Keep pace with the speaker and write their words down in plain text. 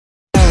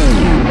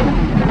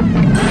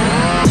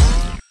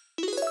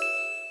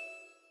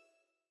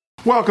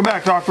Welcome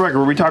back to Off the Record,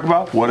 where we talk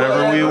about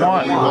whatever we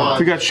want.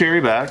 We got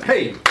Sherry back.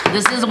 Hey.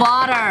 This is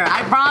water,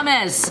 I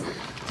promise.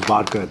 It's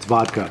vodka, it's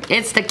vodka.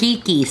 It's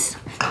tequilas.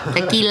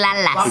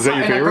 Tequilalas. Is that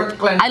your favorite?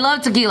 I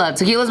love tequila.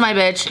 Tequila's my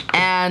bitch.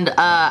 And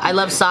I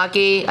love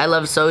sake, I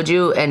love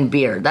soju, and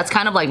beer. That's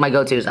kind of like my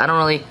go-tos. I don't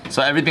really...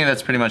 So everything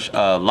that's pretty much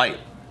light.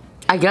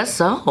 I guess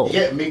so.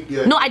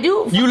 No, I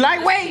do. You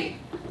lightweight?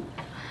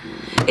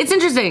 It's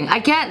interesting. I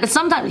can't...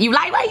 Sometimes... You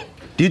lightweight?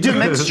 Do you do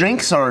mixed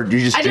drinks or do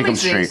you just I do drink them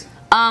mixed drinks. straight?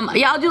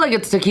 Yeah, I'll do like a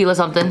tequila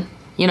something,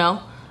 you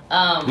know?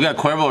 We got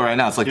Cuervo right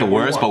now. It's like the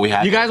worst, but we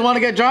had. You guys want to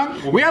get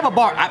drunk? We have a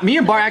bar. Me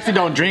and Bar actually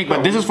don't drink,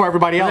 but this is for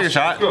everybody else. Take a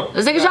shot.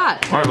 Let's take a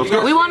shot. All right, let's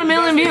go. We want 1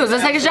 million views.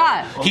 Let's take a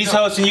shot. He's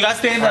hosting. You guys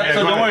stand up,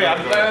 so don't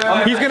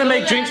worry. He's gonna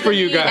make drinks for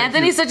you guys.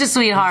 Anthony's such a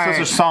sweetheart.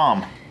 Such a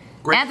psalm.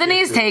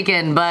 Anthony's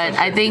taken, but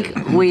I think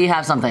we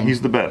have something.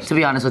 He's the best. To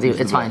be honest with you,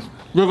 it's fine.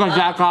 You're gonna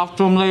jack off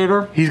to him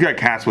later? He's got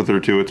cats with her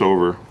too. It's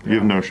over. You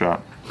have no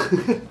shot.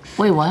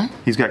 Wait, what?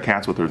 He's got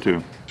cats with her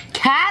too.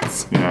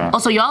 Cats? Yeah. Oh,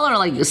 so y'all are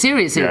like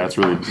serious here. Yeah, it's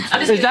really.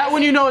 Is that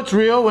when you know it's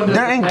real? When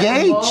They're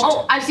engaged.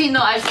 Oh, I've seen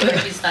her.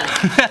 She's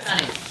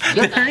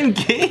stunning. They're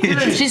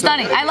engaged. She's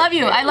stunning. I love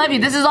you. I love you.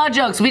 This is all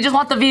jokes. We just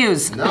want the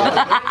views.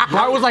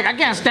 Bart was like, I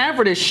can't stand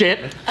for this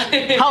shit.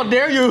 How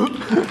dare you?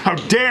 How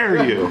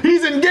dare you?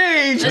 He's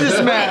engaged, this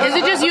man. Is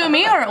it just you and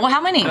me, or well,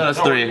 how many? That's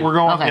three. We're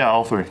going. Okay. Yeah,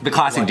 all three. The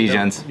classic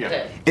D-gens.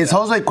 Is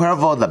Jose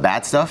Cuervo the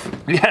bad stuff?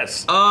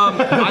 Yes.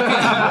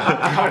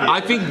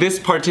 I think this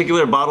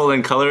particular bottle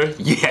and color,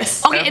 yes.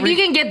 Okay, if you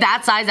can get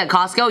that size at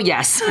Costco,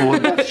 yes. Well,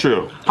 that's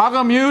true. How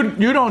come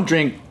you don't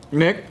drink,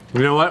 Nick?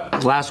 You know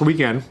what? Last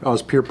weekend, I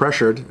was peer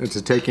pressured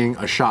into taking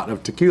a shot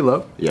of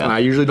tequila. Yeah. And I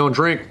usually don't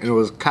drink, and it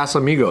was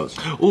Casamigos.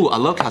 Ooh, I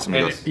love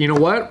Casamigos. You know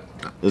what?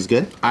 It was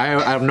good. I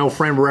have no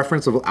frame of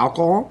reference of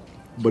alcohol,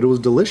 but it was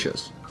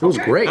delicious. It was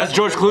great. That's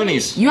George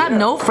Clooney's. You have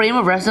no frame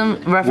of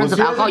reference of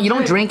alcohol. You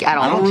don't drink at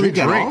all. I don't really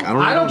drink.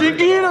 I don't drink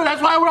either.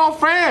 That's why we're all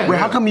friends. Wait,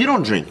 how come you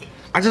don't drink?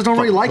 I just don't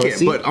really like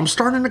pussy. it, but I'm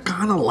starting to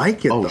kind of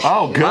like it. though.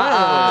 Oh,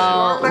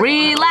 good.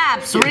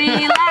 Relapse,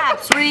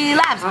 relapse,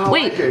 relapse.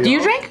 Wait, do you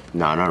drink?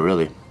 No, not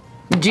really.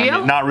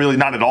 Gio? Not really.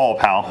 Not at all,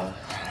 pal.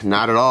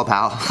 Not at all,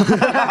 pal.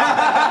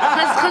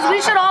 Because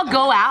we should all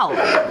go out.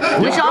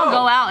 We should all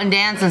go out and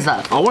dance and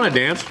stuff. I want to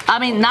dance. I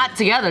mean, not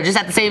together, just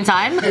at the same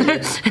time,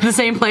 in the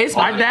same place.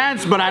 I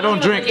dance, but I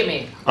don't drink.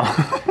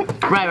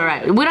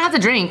 Right. We don't have to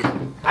drink.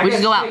 We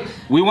just go out.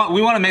 We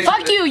want to make.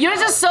 Fuck you. Yours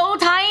is so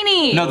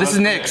tiny. No, this is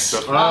Nick's.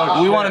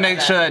 We want to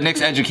make sure that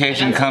Nick's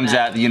education comes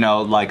at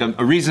like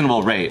a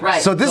reasonable rate.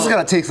 Right. So this is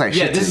gonna taste like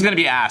Yeah, shit. this is gonna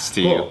be ass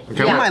to you.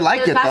 You might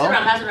like it Pass though.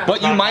 around, pass around.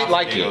 But you might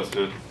like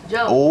it.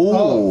 Joe.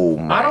 Oh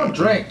my. I don't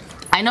drink.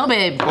 I know,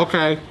 babe.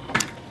 Okay.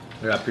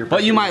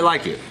 But you might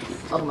like it.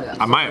 Oh my god.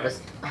 I might.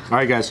 All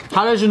right, guys.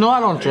 How does you know I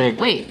don't drink?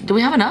 Wait, do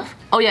we have enough?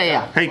 Oh,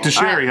 yeah. Hey, to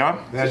Sherry, huh?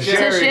 To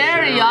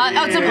Sherry, y'all.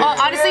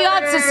 Honestly,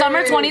 y'all, it's the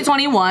summer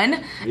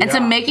 2021, and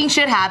to making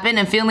shit happen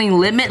and feeling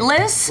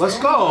limitless. Let's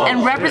go.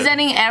 And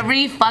representing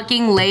every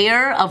fucking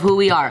layer of who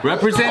we are.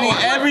 Representing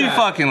every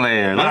fucking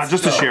layer. Not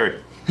just to Sherry.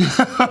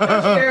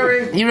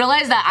 You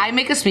realize that I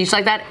make a speech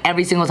like that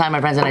every single time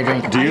my friends and I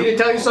drink. Do you?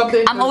 tell you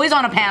something. I'm always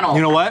on a panel.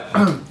 You know what?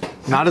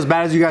 Not as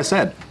bad as you guys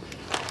said.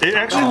 It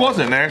actually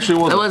wasn't. It actually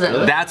It wasn't.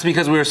 wasn't. That's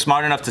because we were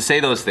smart enough to say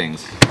those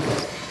things.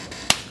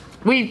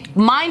 We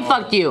mind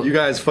fucked you. You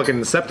guys fucking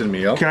accepted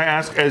me, yo. Can I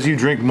ask, as you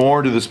drink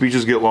more, do the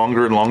speeches get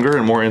longer and longer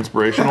and more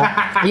inspirational?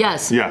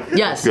 Yes. Yeah.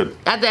 Yes. Good.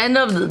 At the end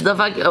of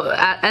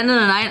at end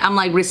of the night, I'm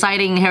like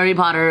reciting Harry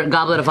Potter,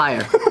 Goblet of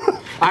Fire.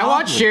 I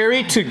want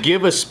Sherry to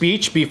give a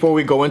speech before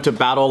we go into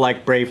battle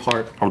like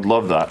Braveheart. I would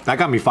love that. That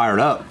got me fired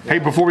up. Hey,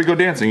 before we go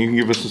dancing, you can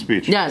give us a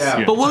speech. Yes.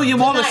 Yeah. But William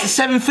Wallace is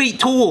 7 feet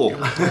tall.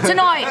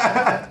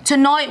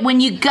 Tonight, when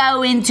you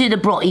go into the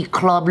Brotty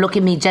Club, look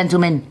at me,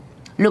 gentlemen.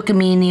 Look at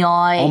me in the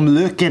eye. I'm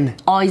looking.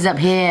 Eyes up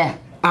here.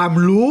 I'm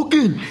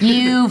looking.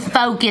 You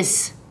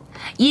focus.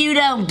 You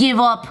don't give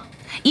up.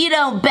 You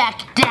don't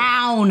back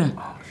down.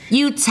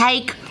 You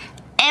take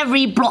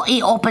every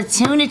bloody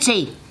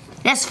opportunity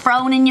that's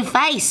thrown in your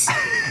face.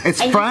 It's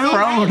And you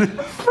frown. take it.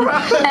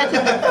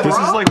 This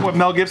is like what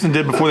Mel Gibson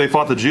did before they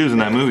fought the Jews in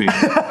that movie.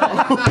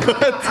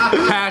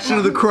 Passion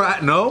of the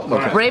Christ. No.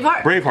 Okay.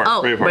 Braveheart? Braveheart.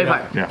 Oh,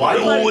 Braveheart. Yeah.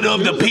 Lord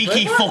of the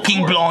Peaky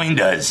fucking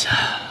blinders.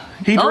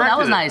 He Oh, directed that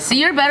was it. nice. See,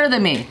 you're better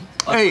than me.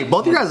 Hey,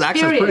 both you guys'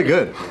 accents pretty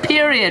good.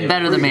 Period.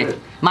 Better than me.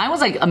 Mine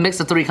was like a mix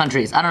of 3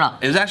 countries. I don't know.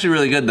 It was actually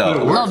really good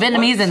though. A little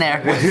Vietnamese in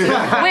there.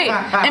 Wait,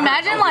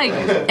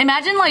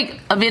 imagine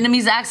like a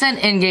Vietnamese accent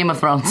in Game of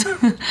Thrones.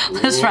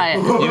 Let's try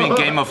it. You mean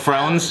Game of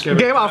Thrones?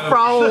 Game of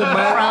Thrones,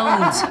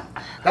 man.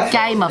 Thrones.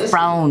 Game of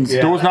Thrones.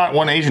 There was not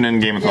one Asian in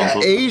Game of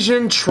Thrones.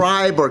 Asian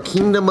tribe or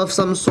kingdom of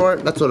some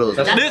sort. That's what it was.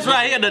 This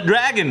right here, the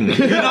dragon. You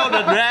know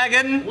the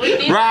dragon?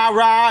 Rah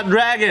rah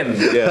dragon.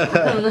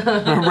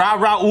 Rah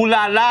rah ooh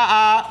la la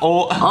ah.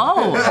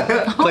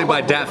 Oh. Played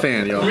by Dat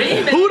Fan, yo.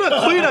 Who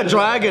the Queen of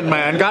Dragon,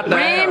 man? Got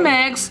that.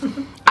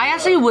 Remix. I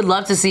actually would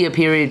love to see a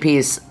period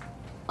piece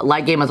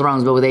like Game of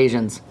Thrones but with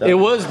Asians. It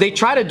was. They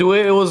tried to do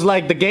it. It was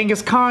like the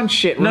Genghis Khan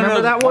shit.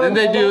 Remember that one?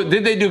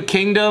 Did they do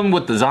Kingdom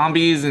with the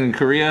zombies in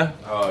Korea?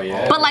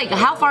 But like,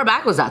 how far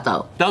back was that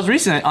though? That was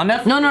recent on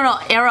Netflix. No,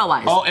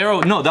 era-wise. Oh,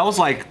 Arrow. No, that was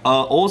like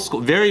old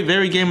school. Very,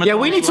 very Game of Yeah,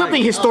 Thrones. we need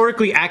something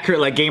historically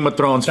accurate like Game of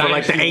Thrones for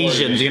like the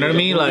Asians. You know what I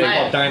mean?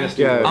 Like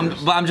Dynasty. Yeah.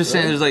 But I'm just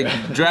saying, there's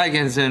like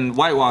dragons and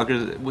White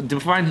Walkers.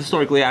 Define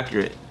historically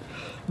accurate.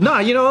 Nah,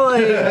 you know,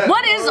 like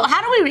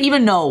How do we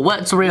even know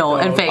what's real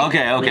and fake?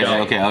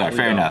 Okay.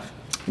 Fair enough.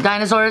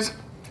 Dinosaurs?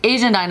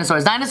 Asian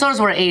dinosaurs. Dinosaurs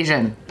were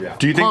Asian.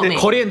 Do you think Quote that, me.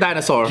 Korean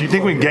dinosaur. do you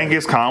think when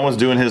Genghis Khan was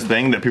doing his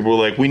thing that people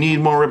were like, we need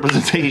more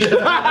representation?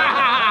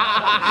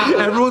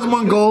 Everyone's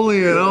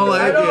Mongolian. I don't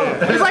like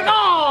it. It's like,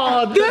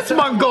 oh, this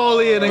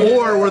Mongolian.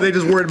 Or were they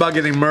just worried about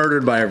getting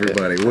murdered by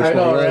everybody? Which one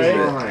was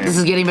it? This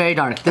is getting very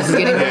dark.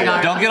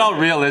 Don't get all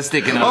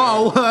realistic and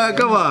Oh,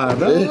 come on.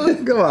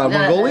 Come on,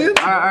 Mongolian?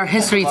 Our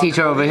history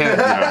teacher over here.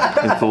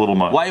 It's a little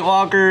much. White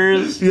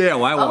Walkers. Yeah,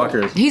 White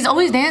Walkers. He's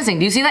always dancing.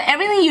 Do you see that?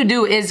 Everything you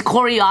do is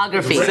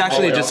choreography. It's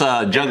actually just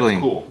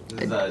juggling.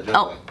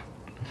 Oh,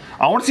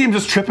 I want to see him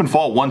just trip and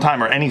fall one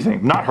time or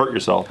anything. Not hurt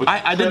yourself. But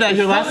I did that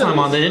here last time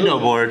on the Indo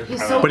board.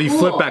 But he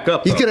flipped back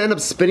up. He's gonna end up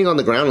spinning on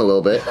the ground a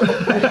little bit.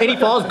 And he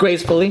falls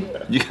gracefully.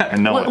 I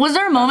know it. was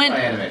there a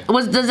moment?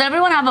 Does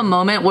everyone have a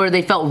moment where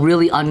they felt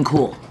really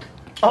uncool?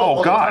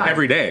 Oh, God.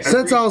 Every day.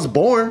 Since I was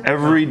born,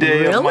 Every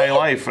day of my Really?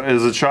 life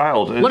as a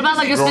child. What about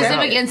like a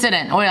specific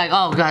incident? Or you're like,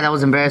 oh god, that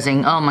was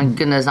embarrassing. Oh my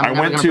goodness, I'm I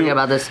never went gonna to, forget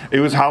about this. it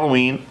was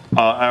Halloween,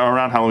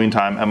 around Halloween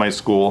time at my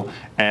school,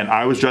 and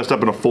I was dressed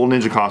up in a full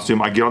ninja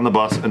costume. I get on the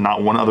bus and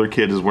not one other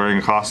kid is wearing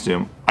a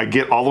costume. I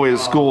get all the way to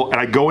school and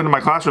I go into my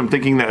classroom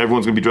thinking that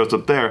everyone's gonna be dressed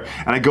up there,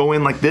 and I go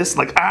in like this,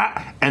 like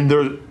and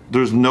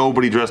there's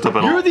nobody dressed up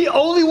at all. You're the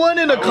only one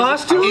in a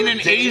costume? In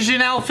an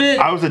Asian outfit?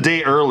 I was a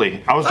day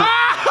early. I was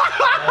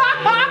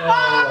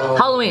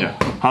Halloween,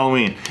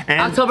 Halloween. And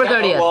October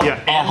 30th.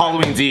 yeah, On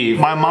Halloween's Eve.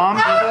 my mom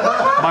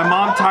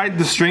tied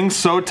the strings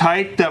so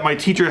tight that my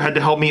teacher had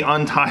to help me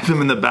untie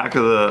them in the back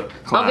of the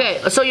class.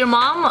 Okay, so your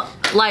mom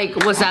like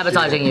was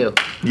sabotaging you.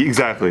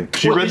 Exactly.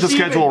 She read the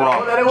schedule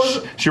wrong.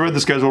 She read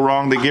the schedule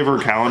wrong. They give her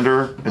a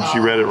calendar and she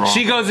read it wrong.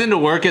 She goes into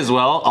work as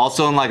well,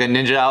 also in like a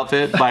ninja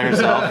outfit by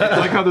herself.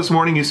 Like how this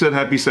morning you said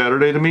happy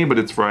Saturday to me, but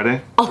it's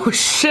Friday. Oh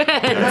shit!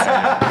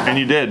 And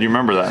you did. You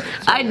remember that.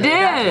 I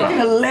did.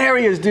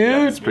 Hilarious,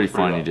 dude. It's pretty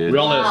funny, dude.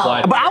 But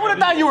I would have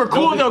thought you were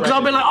cool though, because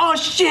I've been like, oh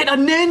shit, a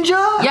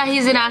ninja? Yeah,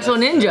 he's an actual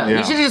ninja. Yeah. You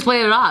should have just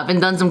played it off and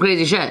done some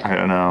crazy shit. I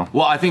don't know.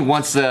 Well, I think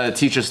once the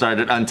teacher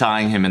started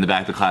untying him in the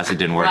back of the class, it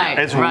didn't work. Right.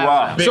 It's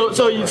rough.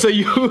 So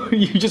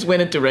you just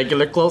went into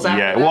regular clothes after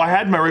Yeah. that? Well, I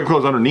had my regular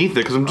clothes underneath it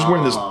because I'm just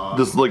wearing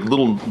this like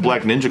little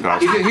black ninja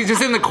costume. He's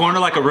just in the corner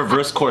like a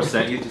reverse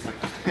corset. He's just like,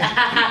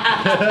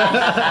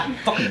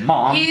 fucking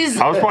mom. He's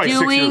I was probably 6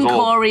 doing years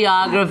old.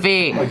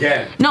 choreography.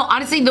 Again. No,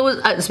 honestly, there was.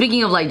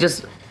 Speaking of like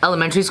just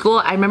elementary school,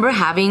 I remember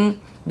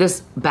having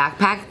this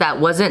backpack that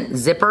wasn't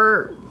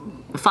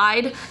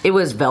zipper-fied. It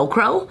was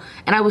Velcro,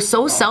 and I was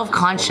so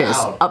self-conscious.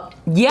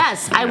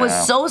 Yes, I was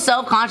so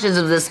self-conscious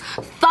of this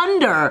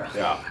thunder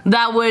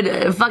that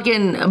would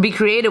fucking be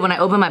created when I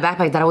opened my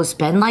backpack that I would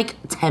spend like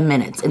 10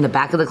 minutes in the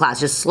back of the class,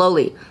 just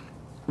slowly,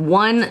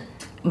 one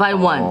by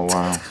one. Oh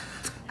wow.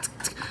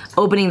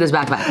 Opening this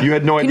backpack. You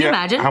had no Can idea you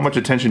imagine? how much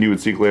attention you would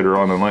seek later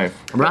on in life.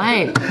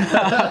 Right.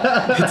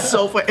 It's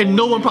so fun. And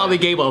no one probably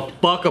gave a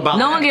fuck about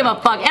No one gave a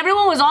fuck.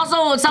 Everyone was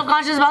also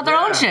self-conscious about their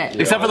own shit.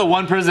 Except for the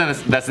one person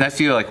that's next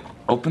to you, like,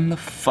 open the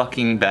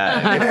fucking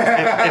bag.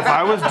 If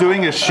I was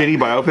doing a shitty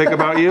biopic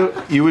about you,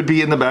 you would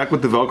be in the back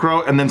with the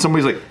Velcro, and then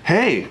somebody's like,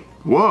 "Hey,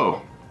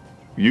 whoa,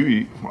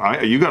 you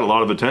got a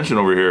lot of attention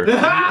over here,"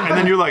 and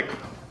then you're like,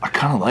 "I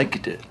kind of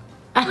liked it."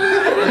 and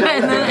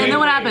then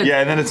what happens?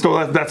 Yeah, and then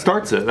that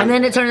starts it. And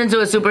then it turns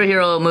into a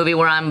superhero movie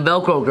where I'm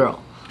Velcro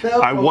girl.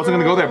 I wasn't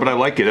gonna go there, but I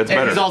like it. It's He's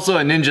better. also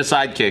a ninja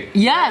sidekick.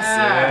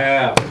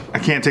 Yes. I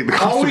can't take the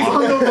costume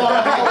off.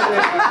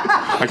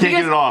 I can't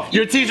get it off.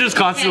 Your teacher's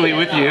constantly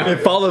with you. It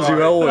follows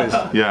you always.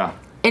 Yeah.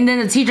 And then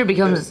the teacher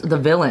becomes the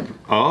villain.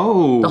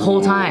 Oh. The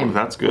whole time.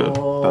 That's good.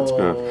 That's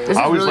good. This is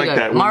I always really like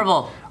good. that.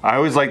 Marvel. I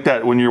always like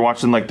that when you're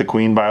watching like the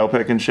Queen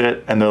biopic and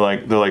shit, and they're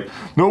like,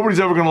 nobody's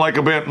ever gonna like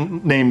a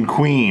band named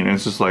Queen, and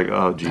it's just like,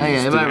 oh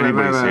Jesus, did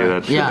anybody say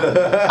that shit?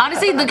 Yeah.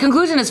 Honestly, the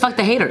conclusion is fuck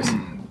the haters.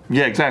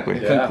 Yeah, exactly.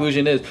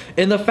 Conclusion is,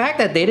 and the fact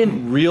that they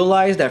didn't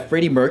realize that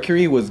Freddie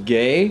Mercury was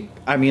gay,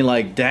 I mean,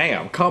 like,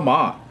 damn, come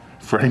on.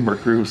 Freddie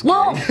Mercury was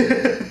Well,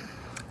 gay.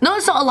 no,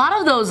 so a lot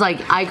of those like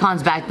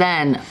icons back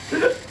then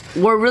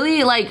were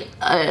really like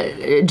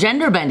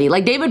gender bendy,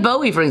 like David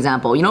Bowie, for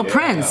example. You know,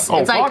 Prince. Oh,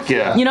 it's like, fuck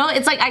yeah. you know,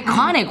 it's like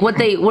iconic what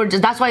they were.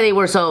 That's why they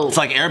were so. It's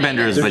like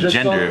airbenders, but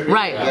gender.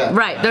 Right,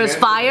 right. There's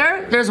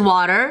fire, there's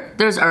water,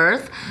 there's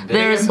earth,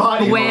 there's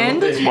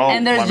wind, Well,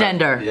 and there's my bad.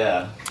 gender.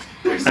 Yeah.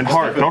 And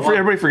Harp. Don't forget,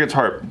 everybody forgets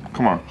Harp.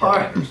 Come on.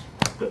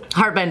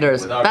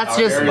 Heartbenders. That's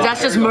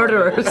just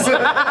murderers.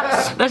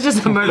 That's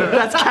just a murderer.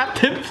 That's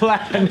Captain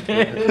Planet.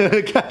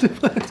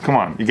 Come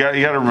on. You got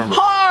to remember.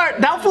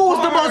 Hard! That fool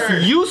was the most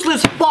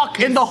useless fuck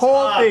in the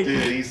whole thing.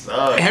 Dude, he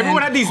sucks.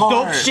 Everyone had these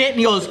dope Hard. shit and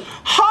he goes,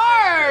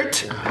 hard!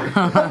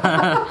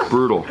 heart.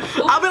 Brutal.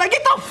 I'll be like,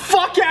 get the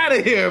fuck out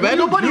of here, man.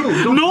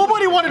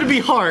 Nobody wanted to be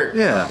heart.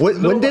 Yeah.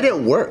 When did it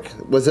work?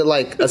 Was it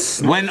like a?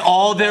 When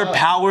all their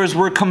powers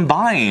were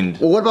combined.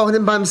 Well, what about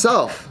him by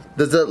himself?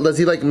 Does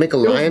he like make a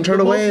lion turn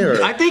away?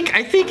 Or? I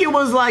think it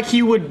was like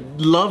he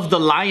would love the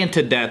lion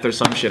to death or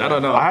some shit. I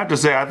don't know. I have to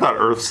say, I thought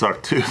Earth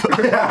sucked too.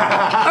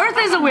 Earth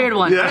is a weird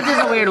one. Yeah. Earth is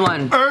a weird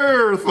one.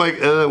 Earth, like,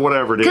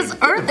 whatever, dude. Because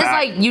Earth is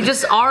like, you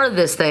just are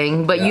this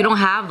thing, but you don't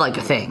have like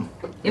a thing.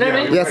 You know what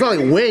I mean? Yeah, it's not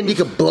like wind. You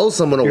could blow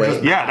someone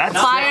away. Yeah, that's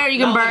Fire, you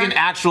can Not like burn. an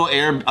actual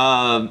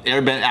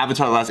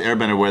Avatar: The Last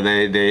Airbender, where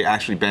they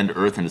actually bend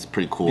Earth, and it's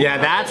pretty cool. Yeah,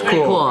 that's Pretty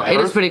cool. It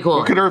is pretty cool.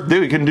 What could Earth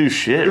do? He couldn't do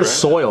shit. Right?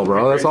 Soil,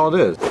 bro. That's all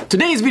it is.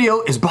 Today's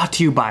video is brought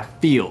to you by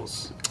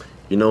Feels.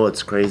 You know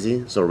what's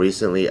crazy? So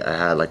recently I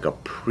had like a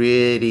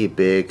pretty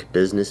big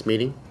business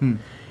meeting.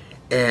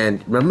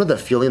 And remember the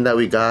feeling that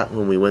we got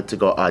when we went to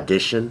go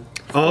audition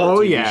for Oh,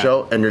 a TV yeah.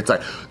 show? And it's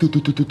like,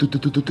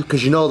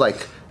 because you know,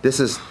 like, this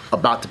is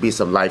about to be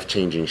some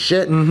life-changing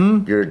shit.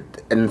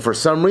 And for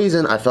some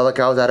reason, I felt like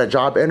I was at a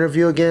job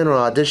interview again or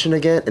audition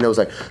again, and it was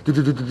like, and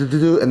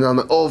then I'm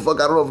like, oh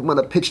fuck, I don't know if I'm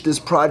gonna pitch this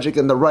project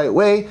in the right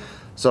way.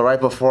 So right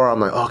before, I'm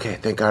like, okay,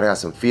 thank God I got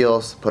some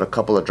feels. Put a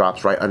couple of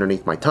drops right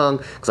underneath my tongue,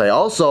 because I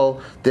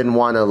also didn't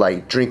want to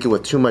like drink it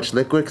with too much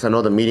liquid, because I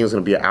know the meeting was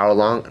gonna be an hour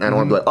long, and I don't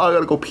want to be like, oh, I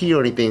gotta go pee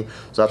or anything.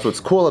 So that's what's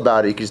cool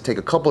about it. You can just take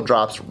a couple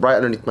drops right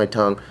underneath my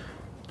tongue.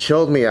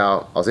 Chilled me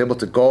out. I was able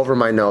to go over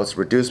my notes,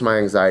 reduce my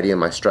anxiety and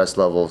my stress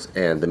levels,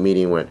 and the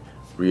meeting went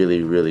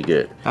really, really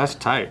good. That's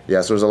tight.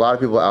 Yeah, so there's a lot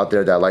of people out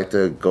there that like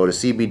to go to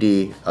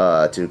CBD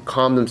to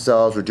calm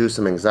themselves, reduce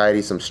some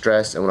anxiety, some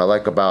stress. And what I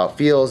like about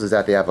Feels is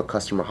that they have a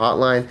customer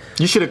hotline.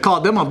 You should have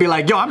called them and be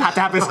like, yo, I'm about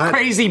to have this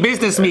crazy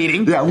business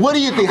meeting. Yeah, what do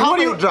you think? How What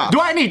do many you drops? Do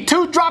I need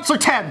 2 drops or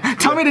 10?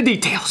 Tell me the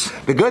details.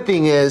 The good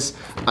thing is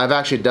I've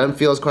actually done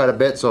Feels quite a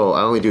bit, so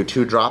I only do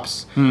 2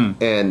 drops,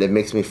 and it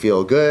makes me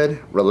feel good,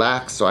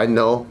 relaxed, so I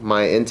know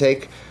my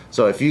intake.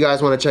 So if you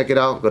guys want to check it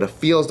out, go to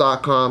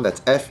feels.com, that's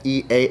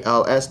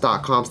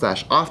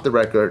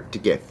feals.com/offtherecord to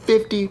get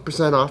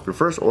 50% off your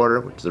first order,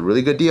 which is a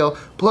really good deal,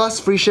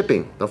 plus free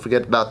shipping. Don't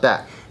forget about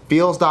that.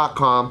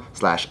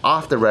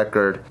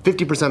 Feels.com/offtherecord,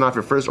 50% off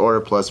your first order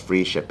plus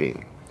free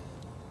shipping.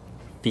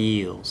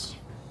 Feels.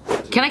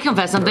 Can I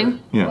confess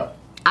something? Yeah.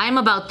 I'm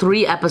about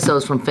 3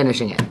 episodes from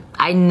finishing it.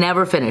 I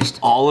never finished.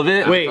 All of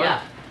it? Wait. Yeah.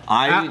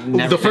 I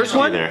never the first finished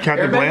one? either.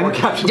 Captain Planet?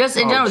 Just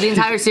in general, the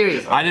entire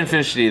series. I didn't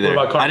finish it either.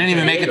 I didn't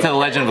even make it to the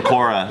Legend of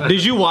Korra.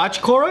 Did you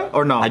watch Korra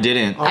or no? I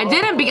didn't. I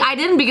didn't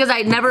because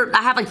I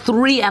have like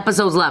 3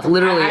 episodes left,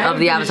 literally, of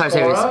the Avatar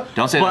series.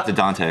 Don't say that to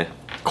Dante.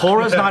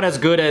 Korra's not as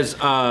good as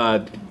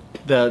the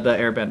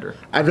Airbender.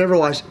 I've never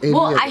watched any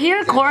Well, of I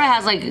hear Korra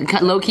has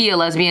like low-key a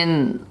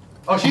lesbian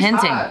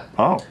hinting.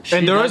 Oh.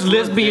 And there does is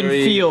look lesbian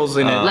very, feels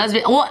in it.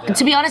 Lesbian. Well,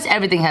 to be honest,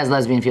 everything has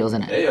lesbian feels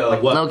in it.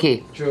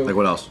 Low-key. Like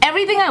what else?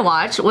 Everything I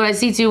watch, when I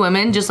see 2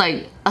 women just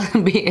like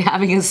be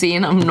having a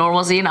scene, a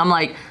normal scene, I'm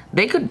like,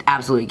 they could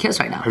absolutely kiss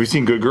right now. Have you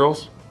seen Good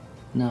Girls?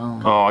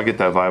 No, Oh, I get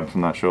that vibe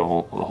from that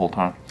show the whole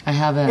time. I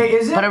haven't. Hey,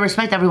 is it- But I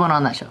respect everyone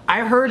on that show. I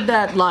heard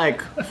that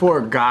like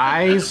for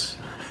guys,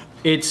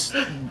 it's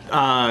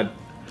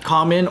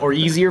common or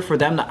easier for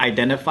them to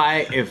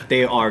identify if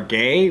they are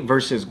gay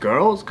versus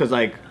girls. Cause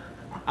like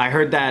I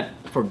heard that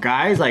for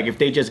guys, like if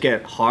they just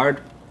get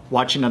hard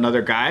watching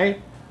another guy,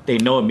 they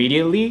know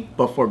immediately.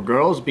 But for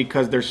girls,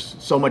 because there's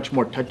so much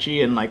more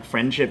touchy and like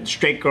friendship,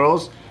 straight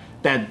girls,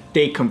 that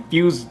they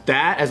confuse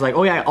that as like,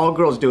 oh yeah, all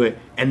girls do it,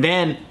 and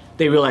then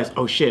they realize,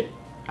 oh shit,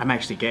 I'm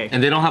actually gay.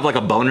 And they don't have like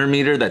a boner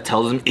meter that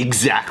tells them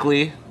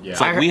exactly. It's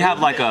like we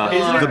have like a.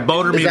 The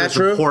boner meter that is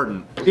true?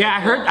 important. Yeah,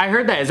 I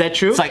heard that. Is that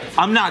true? It's like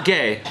I'm not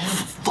gay.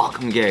 Fuck,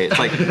 I'm gay. It's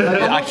like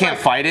I can't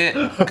fight it.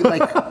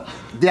 like,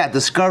 yeah,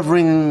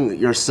 discovering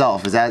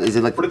yourself. Is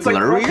it like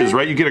blurry? Crushes,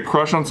 right? You get a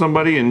crush on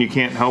somebody and you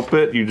can't help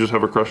it. You just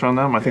have a crush on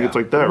them. I think it's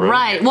like that, right?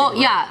 Right. Well,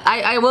 yeah,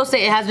 I will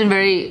say it has been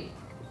very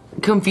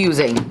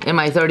confusing in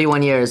my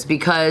 31 years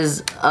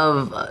because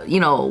of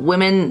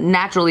women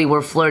naturally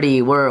were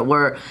flirty,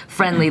 were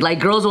friendly.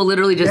 Like girls will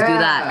literally just do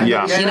that.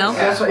 Yeah. You know.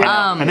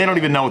 And they don't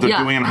even know what they're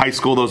yeah. doing in high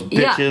school. Those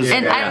Yeah. bitches.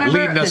 And I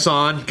remember Leading us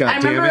on. God I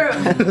damn it.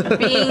 remember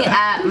being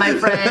at my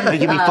friend. Like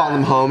you be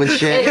following home and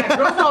shit.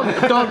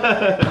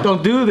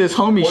 don't do this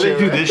homie They shit.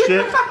 do this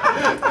shit.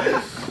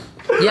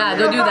 Yeah,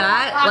 go do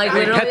that. Like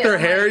literally. Pet their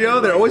hair, yo.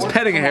 They're always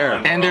petting hair.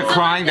 And they're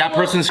crying. That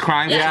person's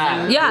crying.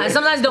 Yeah, yeah. And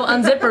sometimes they'll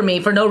unzipper me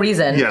for no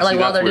reason, Yeah, like see,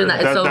 while that's th're doing weird.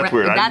 that. It's so That's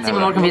weird. I that's didn't even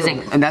know more that.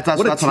 confusing. And that's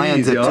when I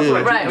tease, unzip yo. too,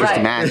 Right, just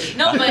to right. match.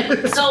 No,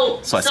 but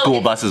so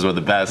School buses were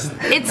the best.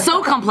 it's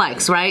so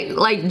complex, right?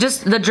 Like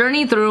just the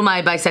journey through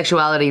my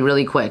bisexuality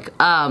really quick.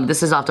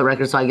 This is off the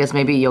record, so I guess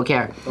maybe you'll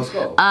care. Let's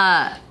go.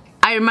 I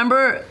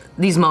remember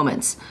these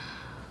moments.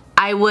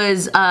 I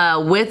was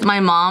with my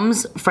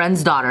mom's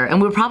friend's daughter, and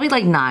we were probably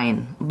like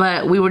 9,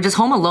 but we were just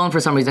home alone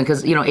for some reason,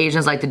 because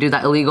Asians like to do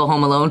that illegal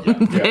home alone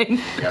thing.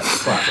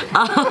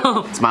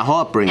 It's my whole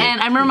upbringing.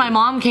 And I remember my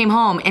mom came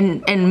home,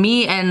 and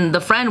me and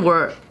the friend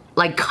were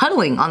like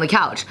cuddling on the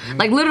couch.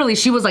 Like literally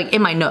she was like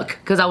in my nook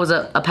because I was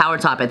a power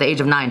top at the age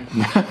of 9.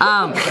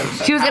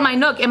 She was in my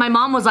nook and my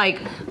mom was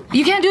like,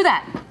 you can't do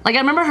that. Like I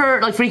remember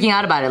her like freaking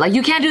out about it. Like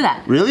you can't do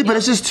that. Really? But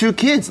it's just 2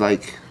 kids.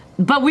 Like.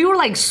 But we were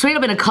like straight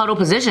up in a cuddle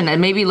position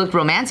and maybe looked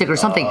romantic or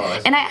something.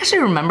 And I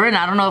actually remember, and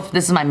I don't know if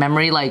this is my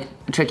memory like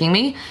tricking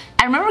me,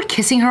 I remember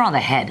kissing her on the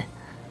head.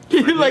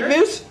 Like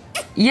this?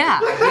 Yeah.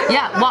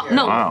 Well,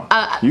 no.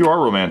 Wow. You are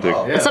romantic.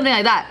 Something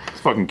like that.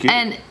 It's fucking cute.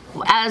 And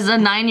as a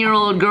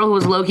 9-year-old girl who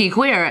was low-key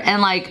queer,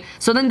 and like,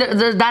 so then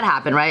that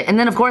happened, right? And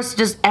then of course,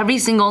 just every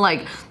single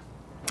like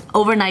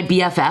overnight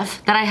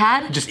BFF that I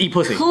had. Just eat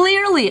pussy.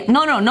 Clearly,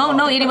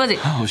 no eating pussy.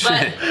 Oh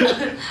shit.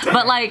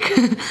 But like,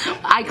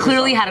 I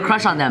clearly had a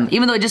crush on them,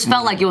 even though it just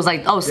felt like it was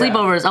like, oh,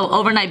 sleepovers, oh,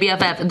 overnight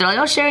BFF. And they're like,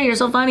 oh, Sherry, you're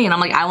so funny, and I'm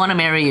like, I want to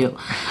marry you.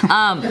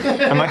 I'm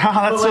like,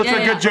 haha, that's such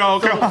a good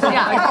joke.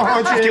 Oh,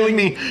 it's killing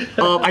me.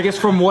 I guess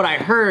from what I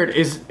heard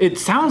is it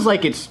sounds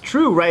like it's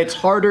true, right? It's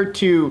harder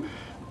to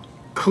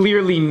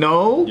clearly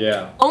know.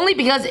 Yeah. Only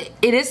because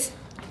it is,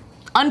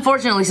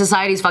 unfortunately,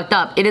 society's fucked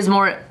up. It is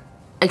more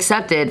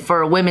accepted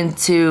for women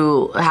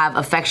to have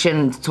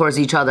affection towards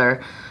each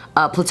other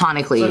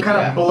platonically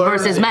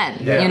versus men,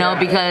 you know,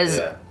 because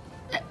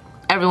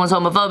everyone's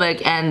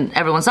homophobic and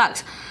everyone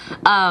sucks.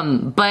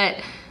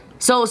 But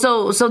so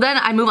then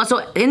I move on.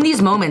 So in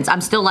these moments,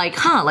 I'm still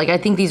like, like I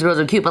think these girls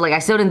are cute, but like I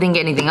still didn't think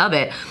anything of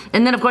it.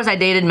 And then of course I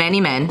dated many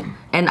men,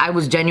 and I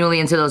was genuinely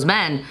into those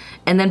men.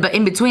 And then, but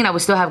in between, I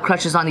would still have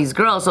crushes on these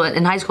girls. So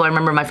in high school, I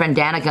remember my friend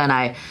Danica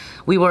and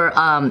we were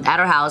at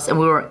her house, and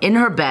we were in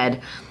her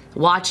bed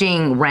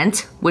watching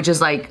Rent, which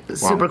is like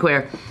super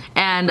queer,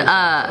 and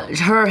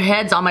her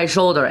head's on my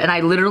shoulder, and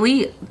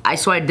I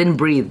swear I didn't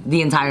breathe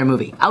the entire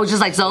movie. I was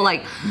just like so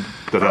like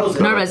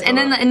nervous, and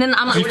then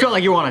I'm like, You felt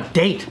like you were on a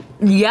date.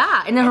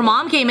 yeah, and then her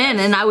mom came in,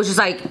 and I was just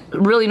like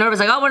really nervous,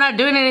 like, oh, we're not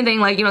doing anything,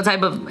 like, you know,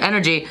 type of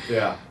energy.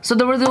 Yeah. So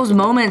there were those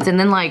moments, and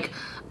then like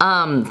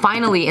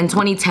finally in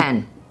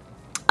 2010,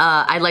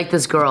 I liked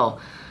this girl.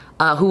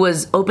 Who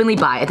was openly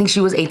bi. I think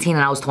she was 18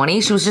 and I was 20.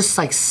 She was just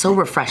like so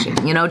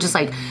refreshing, you know, just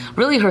like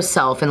really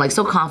herself and like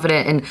so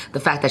confident in the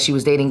fact that she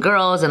was dating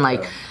girls and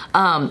like,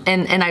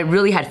 and I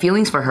really had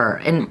feelings for her.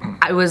 And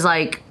I was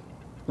like,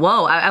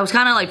 whoa, I was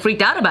kind of like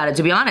freaked out about it,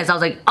 to be honest. I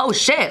was like, oh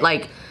shit,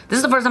 like this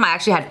is the first time I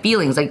actually had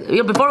feelings. Like, you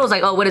know, before it was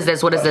like, oh, what is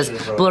this? What is this?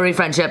 Blurry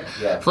friendship,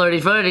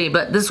 flirty.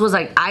 But this was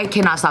like, I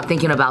cannot stop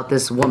thinking about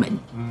this woman.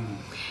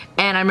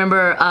 And I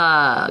remember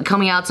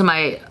coming out to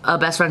my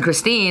best friend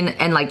Christine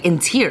and like in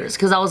tears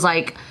because I was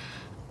like,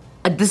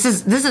 this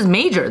is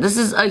major. This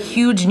is a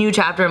huge new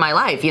chapter in my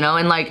life, you know?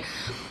 And like,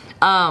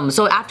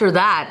 so after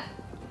that,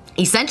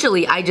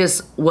 essentially I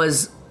just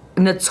was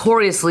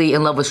notoriously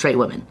in love with straight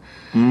women.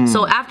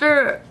 So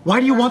after... Why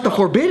do you want the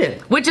forbidden?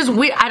 Which is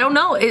weird. I don't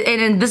know.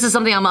 And this is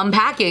something I'm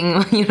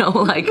unpacking, you know,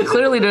 like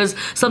clearly there's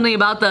something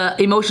about the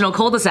emotional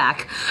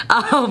cul-de-sac.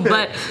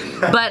 But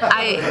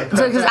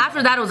because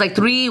after that it was like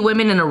 3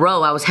 women in a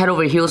row I was head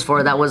over heels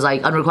for that was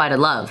like unrequited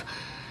love.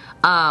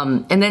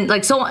 And then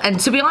like so, and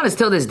to be honest,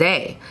 till this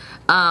day,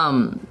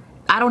 I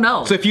don't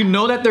know. So if you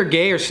know that they're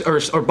gay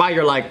or bi,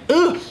 you're like,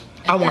 ugh,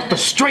 I want the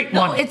straight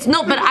one.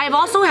 But I've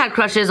also had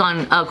crushes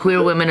on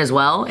queer women as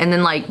well. And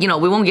then like, you know,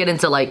 we won't get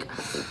into like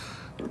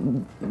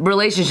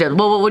relationships.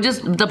 Well, we'll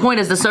just, the point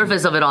is the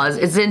surface of it all.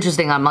 It's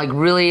interesting. I'm like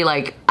really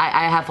like,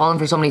 I have fallen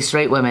for so many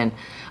straight women.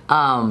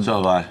 So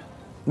have I.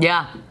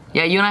 Yeah,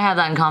 you and I have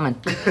that in common.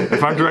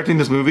 If I'm directing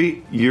this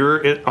movie,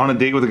 you're on a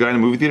date with a guy in a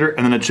movie theater,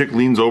 and then a chick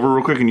leans over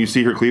real quick, and you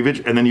see her cleavage,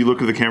 and then you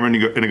look at the camera, and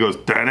you go, and it goes,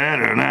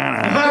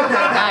 da-na-na-na-na.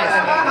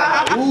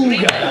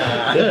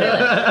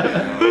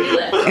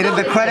 And if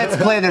the credits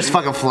play, there's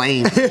fucking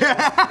flames.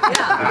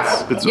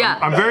 Yeah.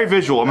 I'm very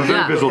visual. I'm a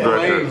very visual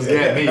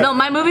director. No,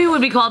 my movie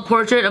would be called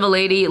Portrait of a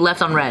Lady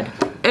Left on Red.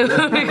 It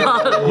would be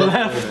called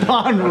Left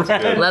on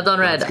Red. Left on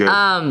Red.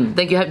 Good.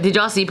 Thank you. Did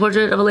y'all see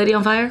Portrait of a Lady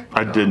on Fire?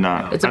 I did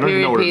not. It's a I don't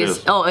even know period what piece.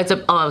 it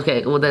is. Oh,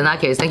 okay. Well, in that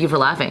case, thank you for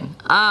laughing.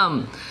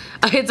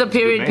 It's a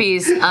period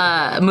piece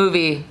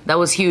movie that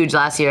was huge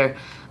last year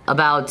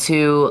about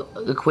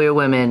 2 queer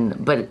women,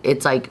 but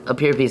it's like a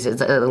period piece.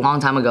 It's a long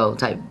time ago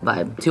type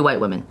vibe. 2 white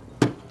women.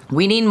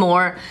 We need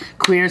more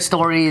queer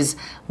stories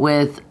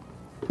with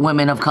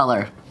women of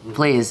color,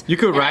 please. You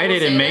could write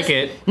it and make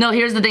it. No,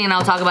 here's the thing, and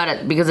I'll talk about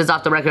it because it's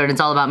off the record. It's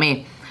all about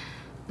me.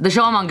 The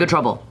show, I'm on Good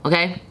Trouble,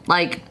 okay?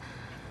 Like,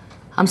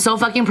 I'm so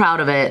fucking proud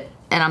of it,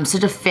 and I'm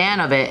such a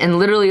fan of it. And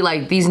literally,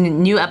 like, these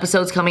new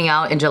episodes coming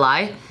out in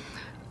July,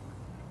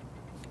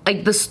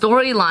 like, the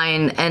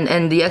storyline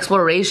and the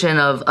exploration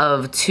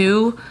of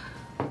 2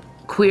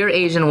 queer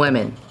Asian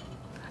women.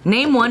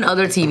 Name one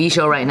other TV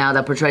show right now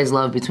that portrays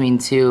love between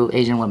 2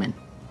 Asian women.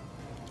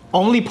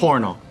 Only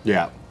porno.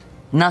 Yeah.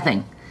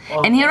 Nothing.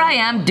 And here I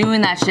am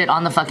doing that shit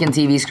on the fucking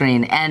TV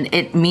screen, and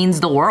it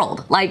means the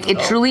world. Like, it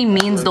truly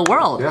means the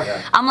world.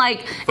 I'm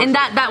like, in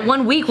that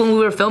 1 week when we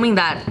were filming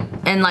that,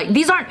 and like,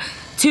 these aren't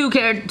two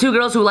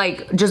girls who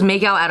like just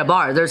make out at a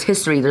bar. There's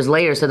history, there's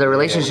layers to their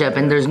relationship,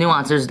 and there's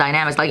nuance, there's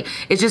dynamics. Like,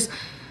 it's just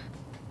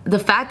the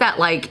fact that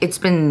like it's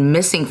been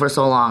missing for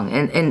so long,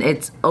 and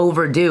it's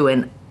overdue,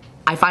 and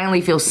I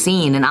finally feel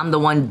seen and I'm the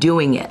one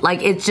doing it.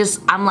 Like, it's just,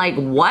 I'm like,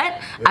 what?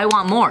 I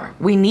want more.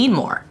 We need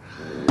more.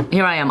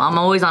 Here I am. I'm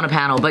always on a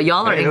panel, but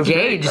y'all are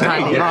engaged,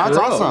 honey. No, that's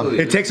awesome.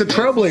 It takes a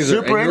trailblazer.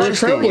 Super and you're a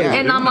interesting, trailblazer. yeah.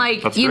 And I'm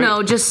like, That's you great.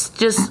 know, just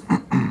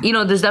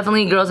there's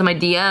definitely girls in my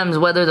DMs,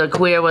 whether they're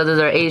queer, whether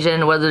they're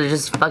Asian, whether they're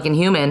just fucking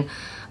human,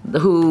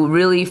 who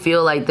really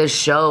feel like this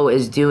show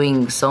is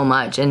doing so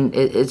much. And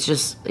it's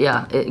just,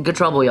 good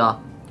trouble, y'all.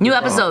 New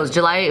episodes,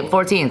 July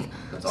 14th.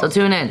 So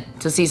tune in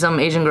to see some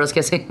Asian girls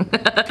kissing.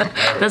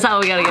 That's how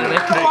we gotta get it.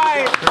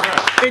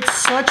 Why? It's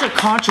such a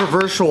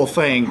controversial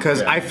thing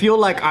because I feel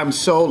like I'm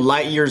so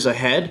light years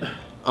ahead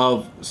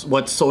of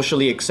what's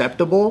socially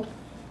acceptable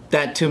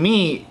that to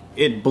me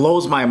it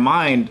blows my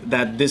mind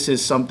that this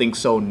is something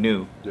so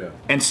new. Yeah.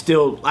 And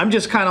still, I'm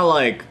just kind of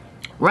like,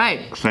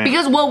 Right. Same.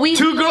 Because what we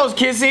two girls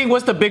kissing,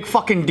 what's the big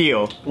fucking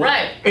deal?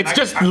 Right. It's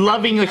just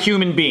loving a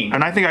human being.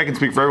 And I think I can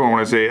speak for everyone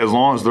when I say, as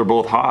long as they're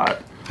both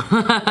hot.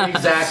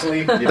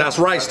 Exactly. That's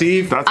right,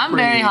 Steve. That's I'm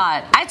pretty- very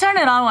hot. I turn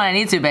it on when I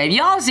need to, babe.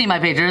 Y'all see my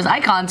pictures. I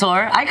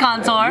contour.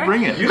 You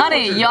bring it.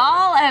 Honey,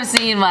 y'all have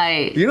seen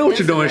my. You know what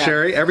you're doing, Instagram.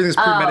 Sherry. Everything's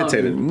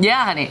premeditated.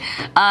 Yeah, honey.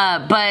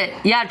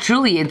 But yeah,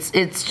 truly,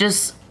 it's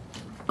just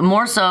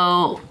more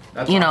so,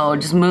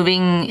 just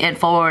moving it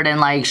forward and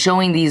like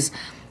showing these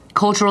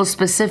cultural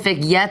specific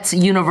yet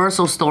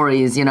universal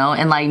stories,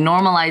 and like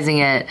normalizing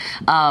it,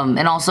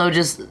 and also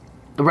just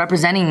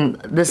representing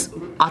this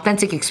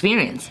authentic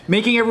experience.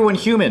 Making everyone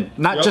human,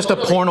 not just a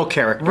porno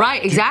character.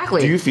 Right,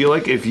 exactly. Do you feel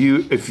like if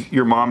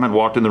your mom had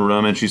walked in the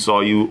room and she saw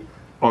you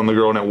on the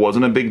girl and it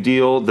wasn't a big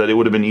deal, that it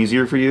would have been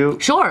easier for you?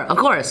 Sure, of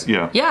course.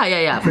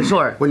 Yeah. For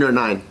sure. When you're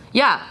 9.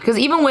 Yeah, because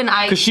even when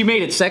Because she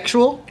made it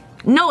sexual?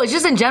 no, it's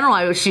just in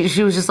general.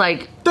 She was just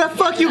like, The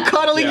fuck you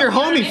cuddling your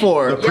homie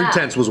for? The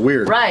pretense was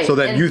weird. Right, So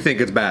then and- you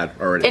think it's bad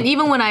already. and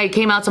even when I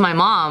came out to my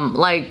mom,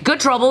 like, Good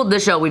Trouble,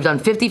 this show, we've done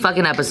 50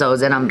 fucking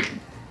episodes, and I'm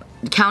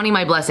counting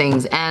my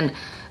blessings. And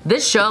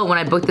this show, when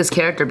I booked this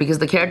character, because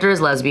the character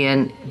is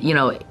lesbian,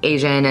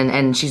 Asian,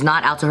 and she's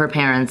not out to her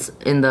parents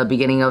in the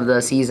beginning of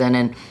the season,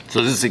 and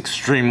So this is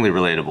extremely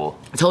relatable.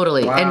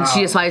 totally, and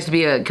she aspires to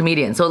be a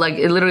comedian. So, like,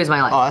 it literally is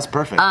my life. Oh, that's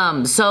perfect.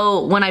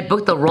 So when I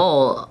booked the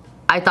role,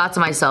 I thought to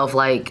myself,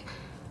 like,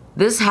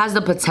 this has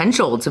the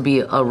potential to be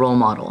a role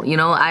model.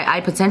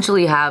 I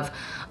potentially have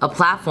a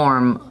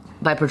platform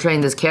by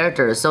portraying this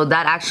character. So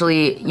that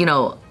actually,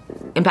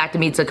 impacted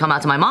me to come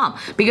out to my mom.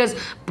 Because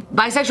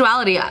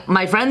bisexuality,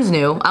 my friends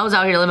knew. I was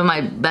out here living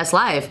my best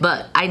life,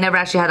 but I never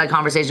actually had that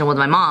conversation with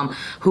my mom,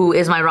 who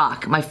is my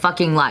rock, my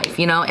fucking life,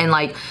 And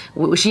like,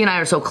 she and I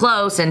are so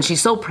close, and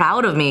she's so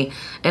proud of me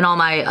in all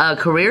my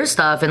career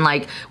stuff, and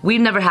like,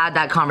 we've never had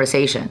that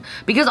conversation.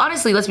 Because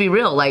honestly, let's be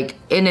real, like,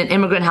 in an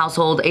immigrant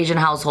household, Asian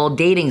household,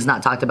 dating's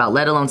not talked about,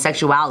 let alone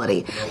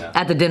sexuality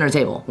at the dinner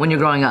table when you're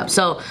growing up.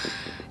 So,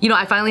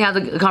 I finally had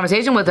the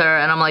conversation with her,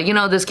 and I'm like,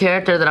 this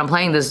character that I'm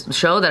playing, this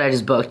show that I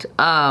just booked,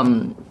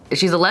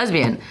 she's a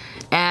lesbian.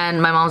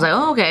 And my mom's like,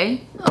 oh,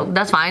 okay,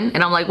 that's fine.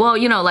 And I'm like, well,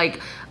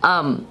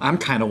 I'm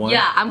kind of one.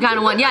 yeah, I'm kind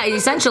of one. Yeah,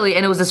 essentially.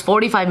 And it was this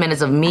 45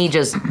 minutes of me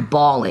just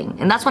bawling.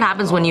 And that's what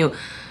happens when you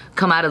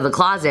come out of the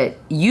closet.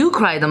 You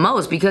cry the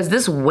most because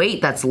this weight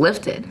that's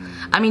lifted.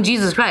 I mean,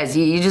 Jesus Christ,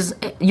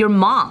 your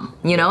mom,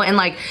 And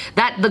like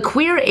that, the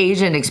queer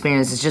Asian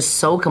experience is just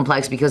so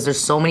complex because there's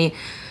so many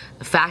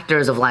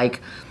factors of like,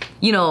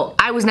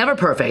 I was never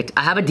perfect.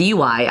 I have a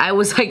DUI.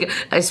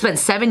 I spent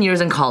 7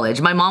 years in college.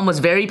 My mom was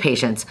very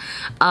patient.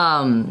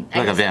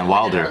 Like a Van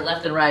Wilder.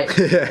 Left and right.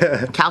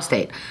 Cal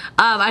State.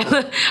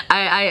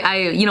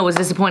 I was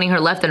disappointing her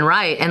left and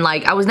right. And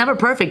like, I was never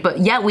perfect, but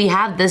yet we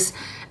have this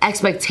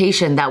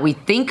expectation that we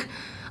think,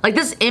 like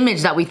this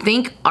image that we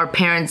think our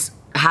parents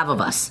have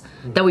of us,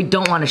 that we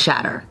don't want to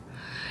shatter.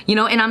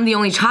 And I'm the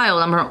only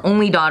child. I'm her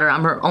only daughter.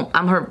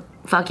 I'm her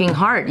fucking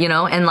heart,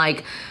 And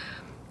like,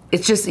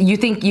 it's just you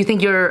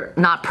think you're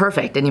not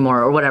perfect anymore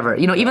or whatever,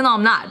 even though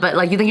I'm not, but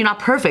like you think you're not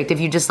perfect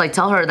if you just like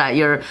tell her that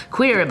you're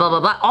queer and blah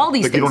blah blah, all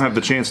these Like things. you don't have the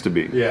chance to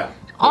be. Yeah.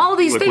 All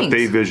these like things. what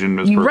they vision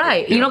as You- perfect.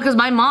 right? Yeah. Because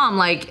my mom,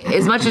 like,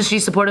 as much as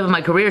she's supportive of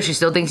my career, she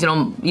still thinks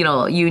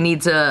you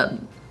need to.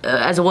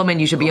 As a woman,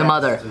 you should be a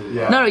mother.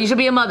 Yeah. No, you should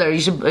be a mother.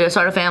 You should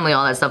start a family,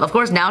 all that stuff. Of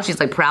course, now she's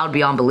like proud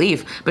beyond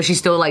belief, but she's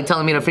still like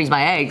telling me to freeze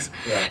my eggs.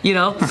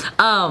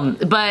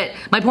 But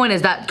my point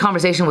is that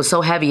conversation was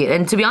so heavy,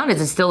 and to be honest,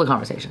 it's still a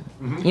conversation.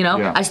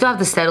 Yeah. I still have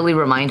to steadily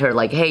remind her,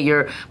 like, hey,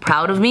 you're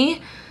proud of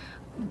me.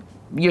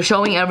 You're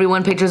showing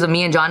everyone pictures of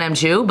me and John M.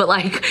 Chu, but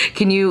like,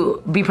 can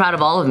you be proud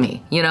of all of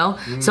me?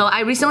 So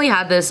I recently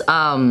had this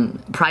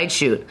pride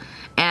shoot.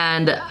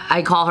 And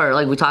I call her,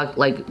 like, we talk,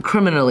 like,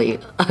 criminally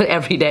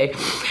every day.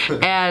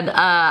 And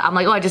I'm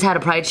like, oh, I just had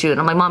a pride shoot. And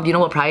I'm like, Mom, do you know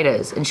what pride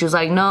is? And she was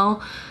like,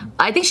 no.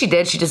 I think she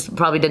did. She just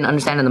probably didn't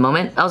understand in the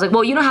moment. I was like,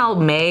 well, you know how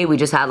May, we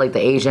just had, like, the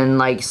Asian,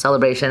 like,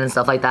 celebration and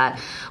stuff like that?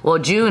 Well,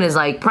 June is,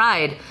 like,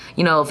 pride,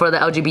 for the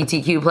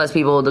LGBTQ plus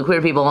people, the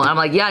queer people. And I'm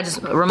like, yeah,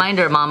 just a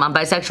reminder, Mom, I'm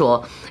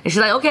bisexual. And she's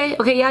like,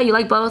 okay, yeah, you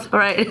like both? All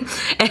right.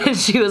 And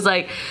she was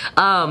like,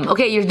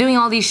 okay, you're doing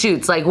all these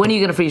shoots. Like, when are you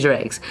going to freeze your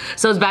eggs?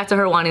 So it's back to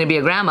her wanting to be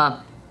a grandma.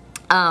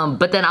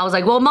 But then I was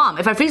like, well, Mom,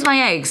 if I freeze my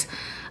eggs,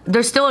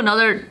 there's still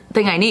another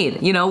thing I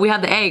need. You know, we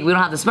have the egg, we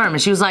don't have the sperm.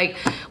 And she was like,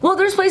 well,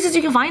 there's places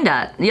you can find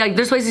that. Yeah, like,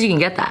 there's places you can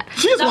get that.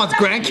 She just wants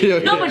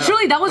grandkids. No, but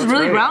truly, that was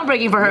really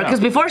groundbreaking for her because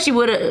before she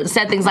would have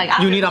said things like,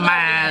 You need a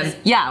man.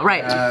 Yeah,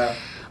 right.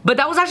 But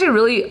that was actually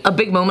really a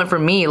big moment for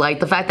me, like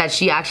the fact that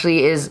she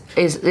actually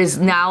is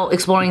now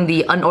exploring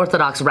the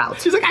unorthodox route.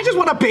 She's like, I just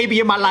want a baby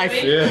in my life.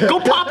 Go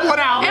pop one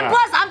out. And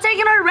plus, I'm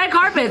taking her to red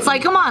carpets.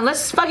 Like, come on,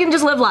 let's fucking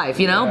just live life,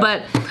 you know?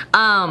 But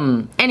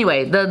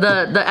anyway,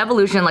 the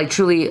evolution, like,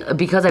 truly,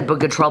 because I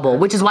booked Good Trouble,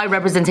 which is why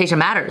representation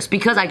matters,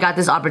 because I got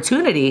this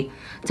opportunity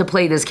to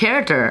play this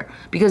character,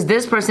 because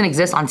this person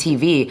exists on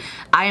TV,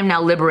 I am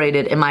now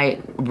liberated in my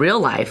real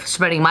life,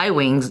 spreading my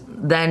wings,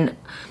 then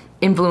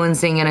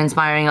influencing and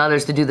inspiring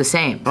others to do the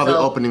same. Probably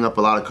opening up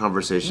a lot of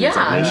conversations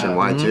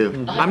nationwide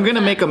too. I'm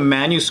gonna make a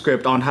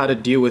manuscript on how to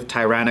deal with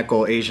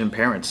tyrannical Asian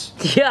parents.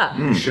 Yeah.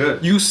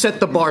 You set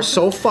the bar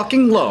so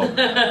fucking low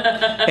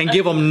and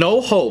give them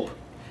no hope,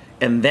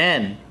 and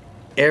then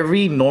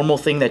every normal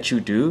thing that you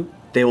do,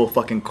 they will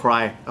fucking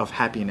cry of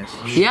happiness.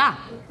 Yeah.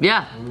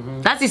 Yeah.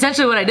 That's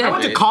essentially what I did. I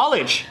went to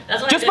college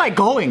just by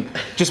going,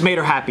 just made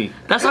her happy.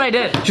 That's what I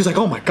did. She's like,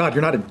 oh my god,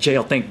 you're not in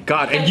jail, thank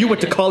god. And you went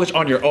to college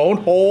on your own?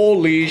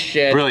 Holy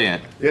shit.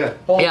 Brilliant. Yeah.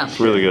 Yeah.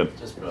 Really good.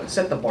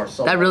 Set the bar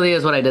so That really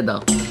is what I did,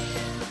 though.